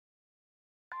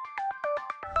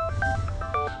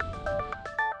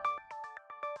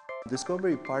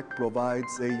Discovery Park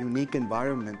provides a unique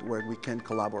environment where we can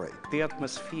collaborate. The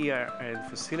atmosphere and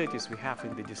facilities we have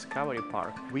in the Discovery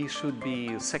Park, we should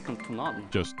be second to none.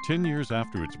 Just 10 years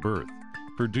after its birth,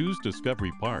 Purdue's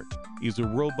Discovery Park is a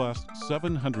robust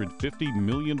 $750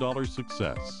 million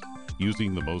success,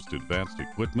 using the most advanced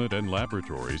equipment and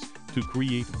laboratories to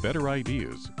create better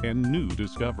ideas and new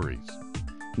discoveries.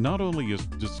 Not only is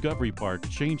Discovery Park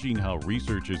changing how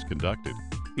research is conducted,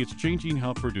 it's changing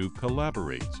how Purdue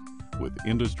collaborates with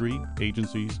industry,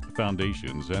 agencies,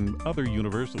 foundations, and other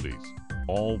universities,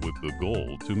 all with the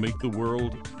goal to make the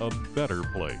world a better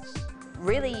place.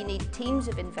 Really, you need teams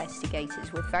of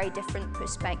investigators with very different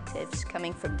perspectives,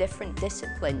 coming from different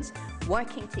disciplines,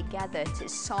 working together to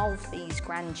solve these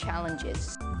grand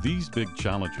challenges. These big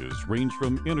challenges range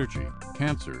from energy,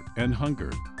 cancer, and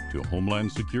hunger to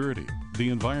homeland security, the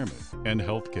environment, and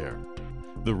healthcare.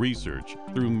 The research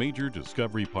through major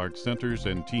Discovery Park centers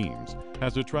and teams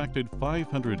has attracted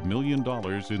 $500 million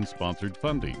in sponsored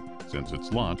funding since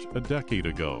its launch a decade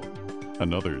ago.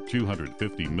 Another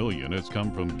 $250 million has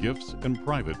come from gifts and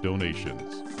private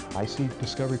donations. I see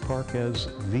Discovery Park as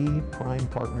the prime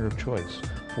partner of choice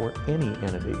for any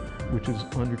entity which is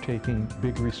undertaking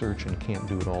big research and can't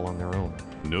do it all on their own.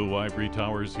 No ivory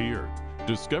towers here.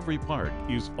 Discovery Park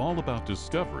is all about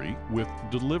discovery with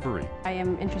delivery. I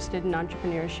am interested in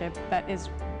entrepreneurship. That is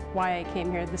why I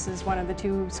came here. This is one of the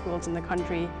 2 schools in the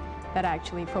country that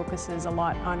actually focuses a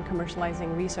lot on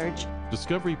commercializing research.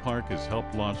 Discovery Park has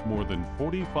helped launch more than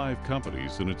 45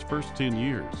 companies in its first 10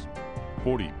 years.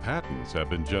 40 patents have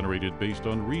been generated based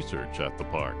on research at the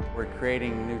park. We're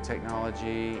creating new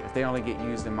technology. If they only get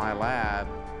used in my lab,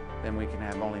 then we can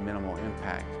have only minimal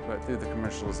impact. But through the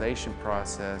commercialization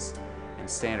process and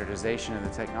standardization of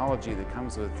the technology that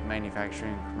comes with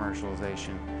manufacturing and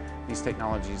commercialization, these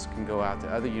technologies can go out to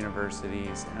other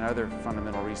universities and other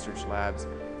fundamental research labs,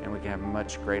 and we can have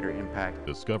much greater impact.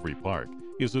 Discovery Park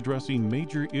is addressing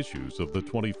major issues of the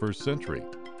 21st century,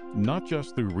 not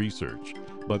just through research,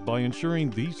 but by ensuring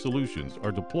these solutions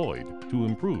are deployed to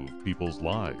improve people's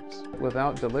lives.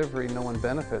 Without delivery, no one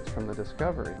benefits from the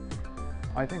discovery.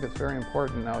 I think it's very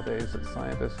important nowadays that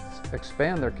scientists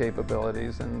expand their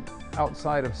capabilities and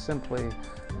outside of simply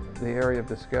the area of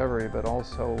discovery, but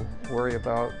also worry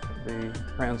about the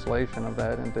translation of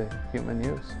that into human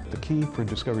use. The key for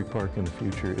Discovery Park in the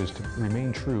future is to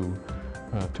remain true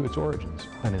to its origins,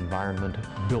 an environment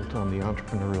built on the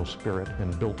entrepreneurial spirit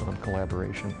and built on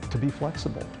collaboration, to be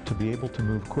flexible, to be able to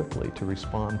move quickly, to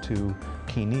respond to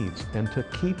key needs, and to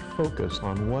keep focus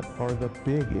on what are the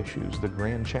big issues, the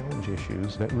grand challenge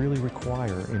issues that really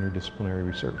require interdisciplinary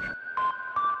research.